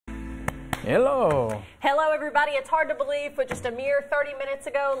Hello. Hello, everybody. It's hard to believe, but just a mere 30 minutes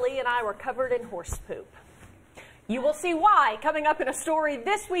ago, Lee and I were covered in horse poop. You will see why coming up in a story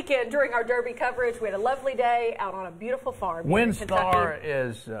this weekend during our Derby coverage. We had a lovely day out on a beautiful farm. WinStar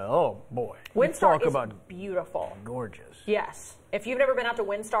is, oh boy. WinStar is beautiful. Gorgeous. Yes. If you've never been out to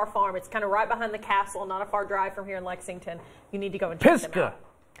WinStar Farm, it's kind of right behind the castle, not a far drive from here in Lexington. You need to go and check them out.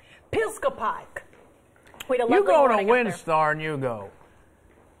 Pisgah Pike. We had a you go to morning WinStar and you go,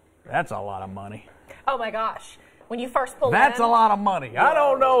 that's a lot of money. Oh my gosh. When you first pull That's in, a lot of money. Whoa. I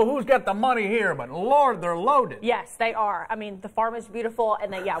don't know who's got the money here, but Lord, they're loaded. Yes, they are. I mean, the farm is beautiful,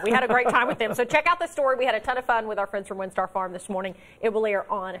 and we had a great time with them. So check out the story. We had a ton of fun with our friends from WinStar Farm this morning. It will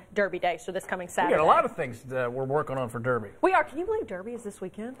air on Derby Day, so this coming Saturday. We got a lot of things that we're working on for Derby. We are. Can you believe Derby is this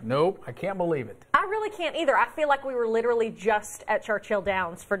weekend? Nope, I can't believe it. I really can't either. I feel like we were literally just at Churchill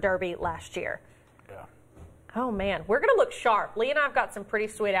Downs for Derby last year. Yeah. Oh, man. We're going to look sharp. Lee and I have got some pretty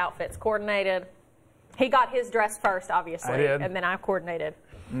sweet outfits coordinated. He got his dress first, obviously, I did. And then I coordinated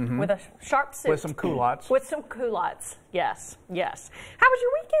with a sharp suit. With some culottes. With some culottes, yes, yes. How was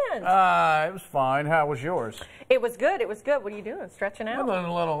your weekend? It was fine. How was yours? It was good. It was good. What are you doing? Stretching out? A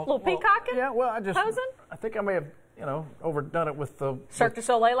little peacocking? Yeah, well, posing? I think I may have, overdone it with the Cirque du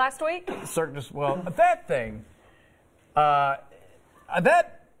Soleil last week. That thing. That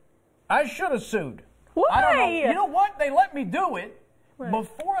I should have sued. Why? I don't know. You know what? They let me do it.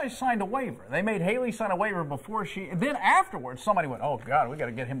 Before I signed a waiver. They made Hayley sign a waiver before and then afterwards somebody went, oh God, we got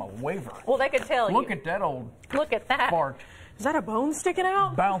to get him a waiver. Well, they could tell you. Look at that old fart. Is that a bone sticking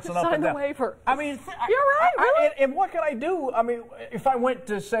out? Bouncing up and down. Sign the waiver. I mean, you're right, really? And what can I do? I mean, if I went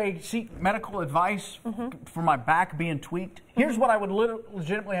to, say, seek medical advice for my back being tweaked, here's what I would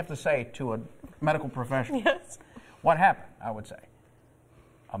legitimately have to say to a medical professional. Yes. What happened, I would say.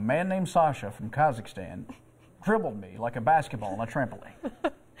 A man named Sasha from Kazakhstan dribbled me like a basketball on a trampoline.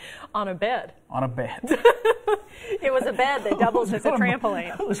 On a bed. On a bed. It was a bed that doubles as a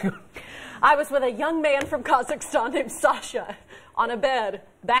trampoline. I was with a young man from Kazakhstan named Sasha on a bed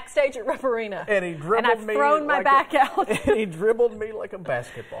backstage at Rupp Arena. And he dribbled me. And I've thrown my back out. And he dribbled me like a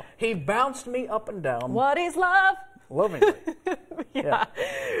basketball. He bounced me up and down. What is love? Lovingly. Yeah.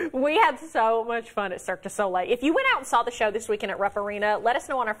 We had so much fun at Cirque du Soleil. If you went out and saw the show this weekend at Rupp Arena, let us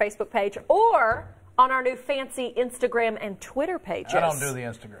know on our Facebook page or on our new fancy Instagram and Twitter pages. I don't do the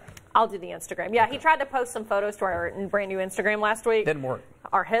Instagram. I'll do the Instagram. Yeah, okay. He tried to post some photos to our brand new Instagram last week. Didn't work.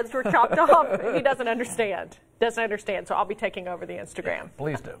 Our heads were chopped off. He doesn't understand. Doesn't understand, so I'll be taking over the Instagram.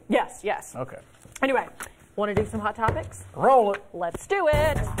 Please do. Yes, yes. Okay. Anyway, want to do some hot topics? Roll it. Let's do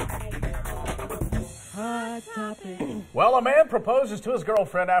it. Hot topic. Well, a man proposes to his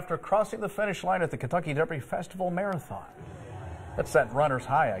girlfriend after crossing the finish line at the Kentucky Derby Festival Marathon. That's that runner's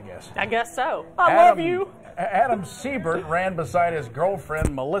high, I guess. I guess so. I love you. Adam Siebert ran beside his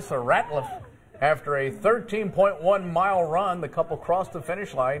girlfriend, Melissa Ratliff. After a 13.1-mile run, the couple crossed the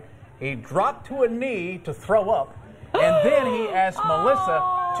finish line. He dropped to a knee to throw up, and then he asked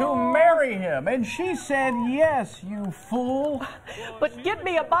Melissa to marry him. And she said, yes, you fool. But get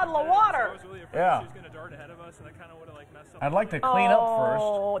me a bottle of water. Yeah. I'd like to clean up first.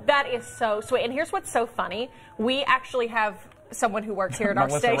 Oh, that is so sweet. And here's what's so funny. We actually have someone who works here at our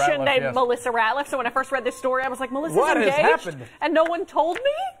station named Melissa Ratliff. So when I first read this story, I was like, Melissa's engaged? What has happened? And no one told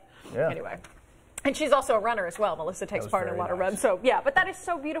me? Yeah. Anyway. And she's also a runner as well. Melissa takes part in a lot of runs. So, yeah, but that is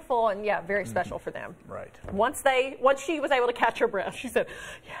so beautiful and, yeah, very special for them. Right. Once she was able to catch her breath, she said,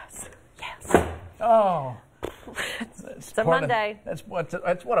 yes, yes. Oh. It's a Monday. That's what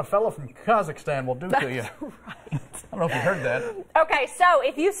a fellow from Kazakhstan will do to you. Right. I don't know if you heard that. Okay, so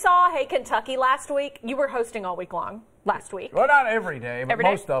if you saw Hey Kentucky last week, you were hosting all week long last week. Well, not every day, but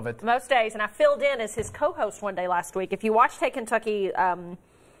most of it. Most days, and I filled in as his co-host one day last week. If you watched Hey Kentucky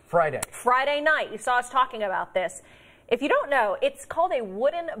Friday night, you saw us talking about this. If you don't know, it's called a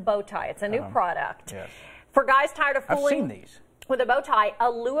wooden bow tie. It's a new product. Yes. For guys tired of fooling. I've seen these. With a bow tie, a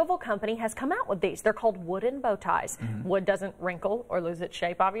Louisville company has come out with these. They're called wooden bow ties. Wood doesn't wrinkle or lose its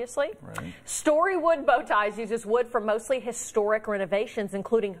shape, obviously. Right. Story Wood Bow Ties uses wood from mostly historic renovations,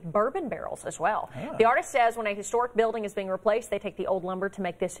 including bourbon barrels as well. Ah. The artist says when a historic building is being replaced, they take the old lumber to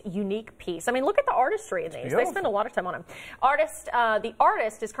make this unique piece. I mean, look at the artistry in these. They spend a lot of time on them. The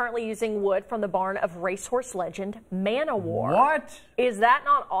artist is currently using wood from the barn of racehorse legend Man-O-War. What? Is that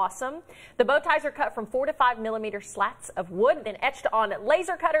not awesome? The bow ties are cut from 4 to 5 millimeter slats of wood, then etched on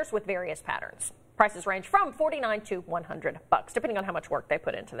laser cutters with various patterns. Prices range from $49 to $100, depending on how much work they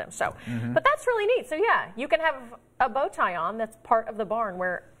put into them. So, but that's really neat. So yeah, you can have a bow tie on that's part of the barn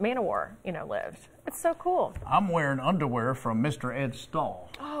where Man-O-War, lived. It's so cool. I'm wearing underwear from Mr. Ed Stahl.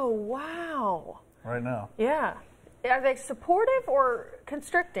 Oh wow! Right now. Yeah. Are they supportive or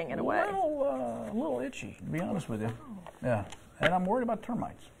constricting in a way. Well, a little itchy, to be honest with you. Yeah, and I'm worried about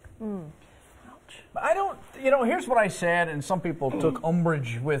termites. I don't, here's what I said, and some people took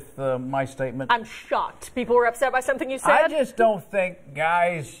umbrage with my statement. I'm shocked. People were upset by something you said? I just don't think,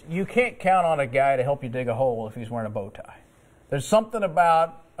 guys, you can't count on a guy to help you dig a hole if he's wearing a bow tie. There's something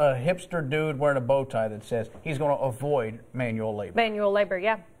about a hipster dude wearing a bow tie that says he's going to avoid manual labor. Manual labor,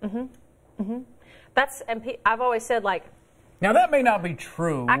 yeah. I've always said, like... Now, that may not be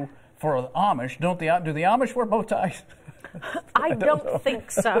true for the Amish. Do the Amish wear bow ties? I don't think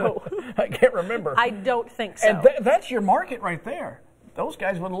so. I can't remember. I don't think so. And that's your market right there. Those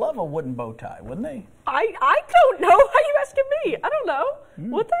guys would love a wooden bow tie, wouldn't they? I don't know. How are you asking me? I don't know.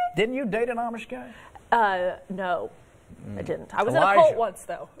 Would they? Didn't you date an Amish guy? No, I didn't. I was in a cult once,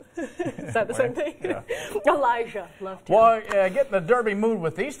 though. Is that the same thing? Yeah. Elijah, loved him. Well, get in the derby mood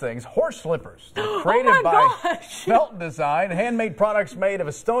with these things. Horse slippers. They're created by felt design, handmade products made of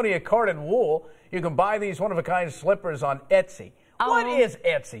Estonia carded wool. You can buy these one-of-a-kind slippers on Etsy. What is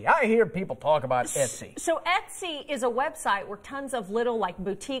Etsy? I hear people talk about Etsy. So Etsy is a website where tons of little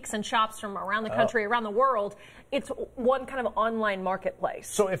boutiques and shops from around the country, around the world, it's one kind of online marketplace.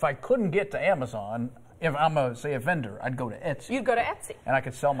 So if I couldn't get to Amazon, if I'm say a vendor, I'd go to Etsy. You'd go to Etsy. And I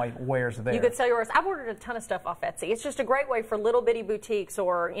could sell my wares there. You could sell yours. I've ordered a ton of stuff off Etsy. It's just a great way for little bitty boutiques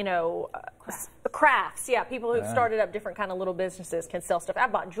or, crafts. Yeah, people who've started up different kind of little businesses can sell stuff. I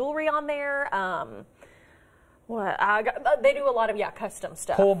bought jewelry on there. They do a lot of, custom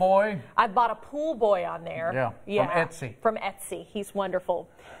stuff. Pool boy? I bought a pool boy on there. Yeah, from Etsy. From Etsy. He's wonderful.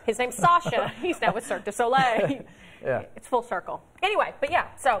 His name's Sasha. He's now with Cirque du Soleil. Yeah. It's full circle. Anyway, but yeah,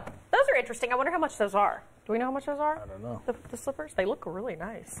 so those are interesting. I wonder how much those are. Do we know how much those are? I don't know. The slippers? They look really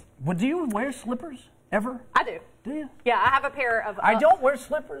nice. Well, do you wear slippers ever? I do. Do you? Yeah, I have a pair of... I don't wear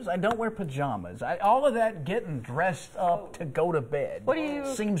slippers. I don't wear pajamas. All of that getting dressed up to go to bed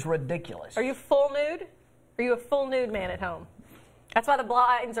seems ridiculous. Are you full nude? Are you a full nude man at home? That's why the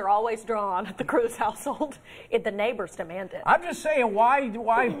blinds are always drawn at the Cruz household. The neighbors demand it. I'm just saying, why do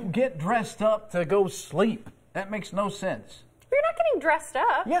I get dressed up to go sleep? That makes no sense. You're not getting dressed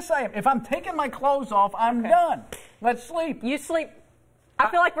up. Yes, I am. If I'm taking my clothes off, I'm done. Let's sleep. You sleep. I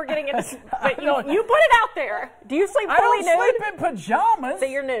feel like we're getting into... But you put it out there. Do you sleep fully nude? I don't sleep in pajamas. So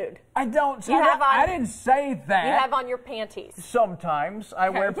you're nude. I don't. I didn't say that. You have on your panties. Sometimes I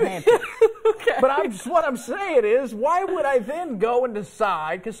wear panties. But what I'm saying is, why would I then go and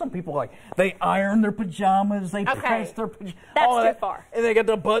decide, because some people they iron their pajamas, they press their pajamas. That's too far. And they get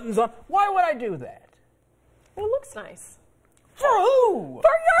the buttons on. Why would I do that? It looks nice. For who?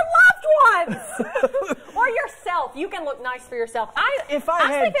 For your loved ones! Or yourself. You can look nice for yourself. I sleep in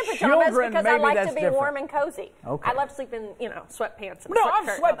pajamas because I like to be warm and cozy. Okay. I love sleeping, sweatpants and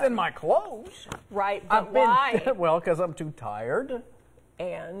I've slept in my clothes. Right, but why? Well, because I'm too tired.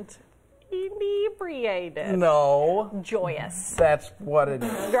 And inebriated. No. Joyous. That's what it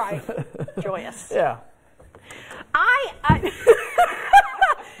is. Right. Joyous. Yeah.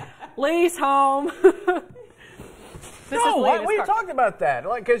 Lee's home. We talked about that.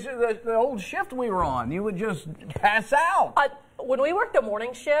 Because the old shift we were on, you would just pass out. When we worked the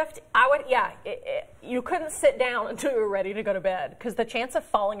morning shift, you couldn't sit down until you were ready to go to bed because the chance of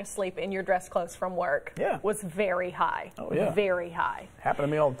falling asleep in your dress clothes from work was very high. Oh, yeah. Very high. Happened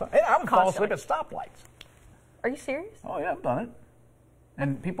to me all the time. Hey, I would fall asleep at stoplights. Are you serious? Oh, yeah, I've done it.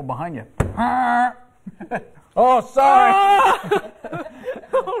 And people behind you. Oh, sorry.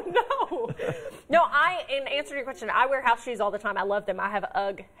 Oh, no. No, in answer to your question, I wear house shoes all the time. I love them. I have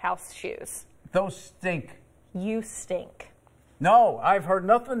UGG house shoes. Those stink. You stink. No, I've heard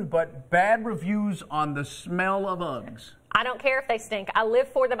nothing but bad reviews on the smell of Uggs. I don't care if they stink. I live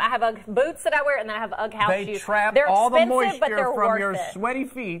for them. I have UGG boots that I wear, and then I have UGG house shoes. They trap all the moisture from your sweaty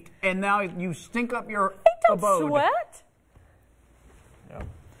feet, and now you stink up your abode. Sweat? Yeah.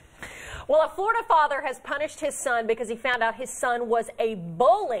 Well, a Florida father has punished his son because he found out his son was a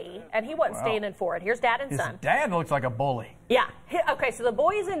bully, and he wasn't standing for it. Here's dad and son. His dad looks like a bully. Yeah. Okay, so the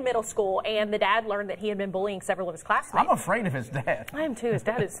boy is in middle school, and the dad learned that he had been bullying several of his classmates. I'm afraid of his dad. I am too. His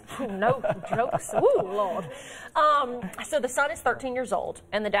dad is no jokes. Ooh, Lord. So the son is 13 years old,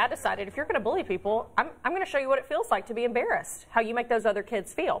 and the dad decided, if you're going to bully people, I'm going to show you what it feels like to be embarrassed, how you make those other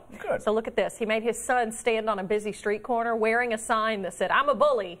kids feel. Good. So look at this. He made his son stand on a busy street corner wearing a sign that said, "I'm a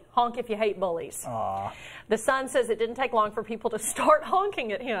bully. Honk if you hate bullies." Aww. The son says it didn't take long for people to start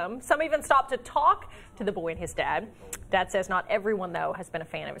honking at him. Some even stopped to talk to the boy and his dad. Dad says not everyone, though, has been a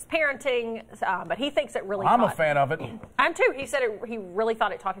fan of his parenting, but he thinks it really I'm a fan of it. I'm too. He said he really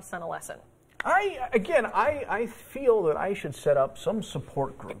thought it taught his son a lesson. I feel that I should set up some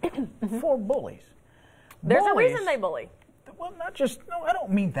support group for bullies. There's a reason they bully. well, not just, no, I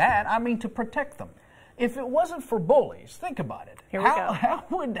don't mean that. I mean to protect them. If it wasn't for bullies, think about it. Here we go.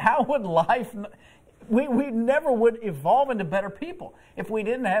 How would life, we never would evolve into better people if we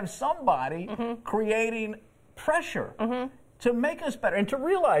didn't have somebody creating pressure to make us better and to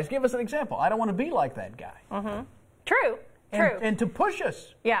realize, give us an example. I don't want to be like that guy. True. And to push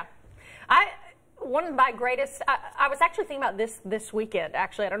us. Yeah. One of my greatest, I was actually thinking about this weekend,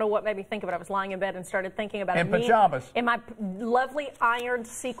 actually. I don't know what made me think of it. I was lying in bed and started thinking about it. In pajamas. In my lovely ironed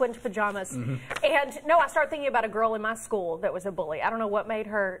sequined pajamas. And no, I started thinking about a girl in my school that was a bully. I don't know what made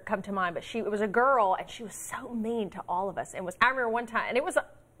her come to mind, but it was a girl, and she was so mean to all of us. And I remember one time, and it was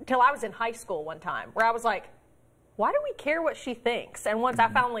till I was in high school one time, where I was like, why do we care what she thinks? And once I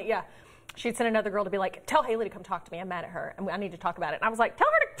finally, she'd send another girl to be like, tell Hayley to come talk to me. I'm mad at her, and I need to talk about it. And I was like, tell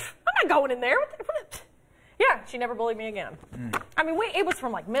her to, I'm not going in there. Yeah, she never bullied me again. I mean, it was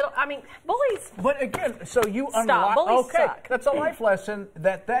from like middle, bullies. But again, so you Stop. Bullies suck. That's a life lesson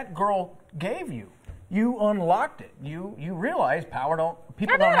that girl gave you. You unlocked it. You realize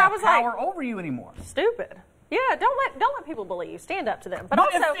people don't have power over you anymore. Stupid. Yeah, don't let people bully you. Stand up to them. But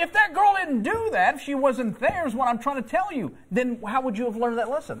also, if that girl didn't do that, if she wasn't there, is what I'm trying to tell you, then how would you have learned that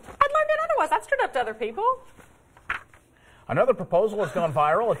lesson? I'd learned it otherwise. I stood up to other people. Another proposal has gone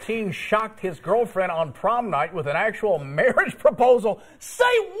viral. A teen shocked his girlfriend on prom night with an actual marriage proposal. Say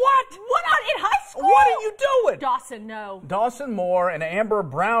what? What, in high school? What are you doing? Dawson, no. Dawson Moore and Amber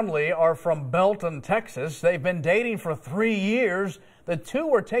Brownlee are from Belton, Texas. They've been dating for 3 years. The two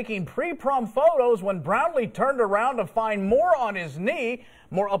were taking pre-prom photos when Brownlee turned around to find Moore on his knee.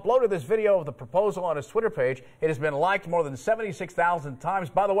 Moore uploaded this video of the proposal on his Twitter page. It has been liked more than 76,000 times.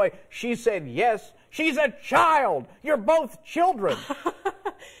 By the way, she said yes. She's a child. You're both children.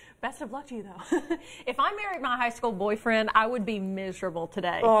 Best of luck to you, though. If I married my high school boyfriend, I would be miserable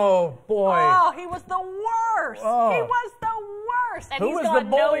today. Oh, boy. Oh, he was the worst. Oh. He was the worst. And who was the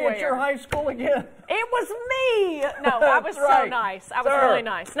bully at your high school again? It was me. No, I was so nice. I was really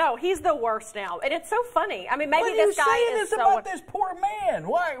nice. No, he's the worst now. And it's so funny. I mean, maybe this guy is so... about this poor man?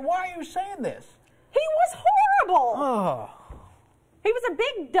 Why are you saying this? He was horrible. Oh. He was a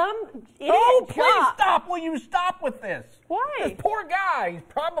big, dumb idiot. Oh, please stop. Will you stop with this? Why? This poor guy. He's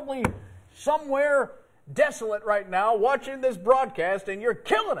probably somewhere desolate right now watching this broadcast, and you're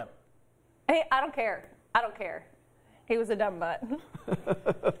killing him. Hey, I don't care. I don't care. He was a dumb butt.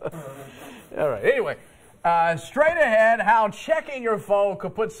 All right. Anyway, straight ahead, how checking your phone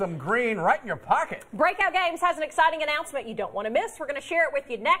could put some green right in your pocket. Breakout Games has an exciting announcement you don't want to miss. We're going to share it with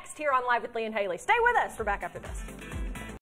you next here on Live with Lee and Hayley. Stay with us. We're back after this.